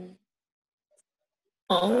in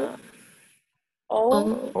O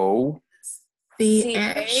C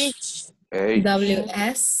H H W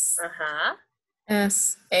S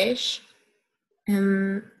S H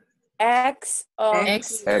X O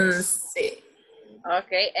X C.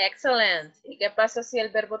 Ok, excellent. ¿Y qué pasa si el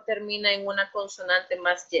verbo termina en una consonante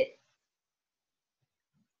más Y?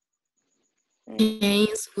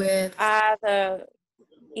 Ends with add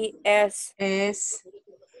ES. Es.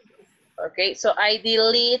 Ok, so I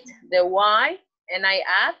delete the Y and I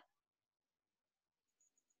add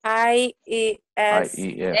IES.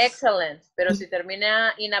 Excellent. Pero si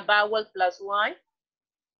termina in a vowel plus Y.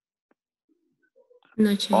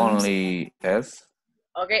 No change. Only S.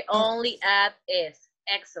 Ok, only add S.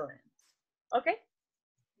 Excellent. Ok.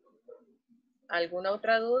 ¿Alguna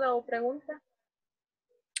otra duda o pregunta?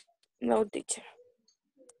 No, teacher.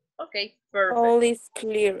 Ok, perfect. All is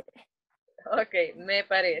clear. Ok, me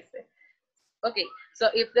parece. Okay, so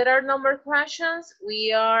if there are no more questions,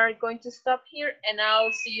 we are going to stop here and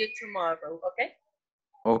I'll see you tomorrow, okay?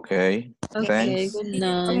 Okay, thanks. Good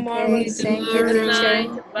night. Tomorrow. Thank you, Good teacher.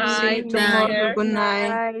 night. Bye. See you Take tomorrow. care. Good night.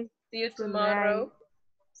 Bye. See you Good tomorrow. night.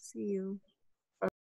 See you.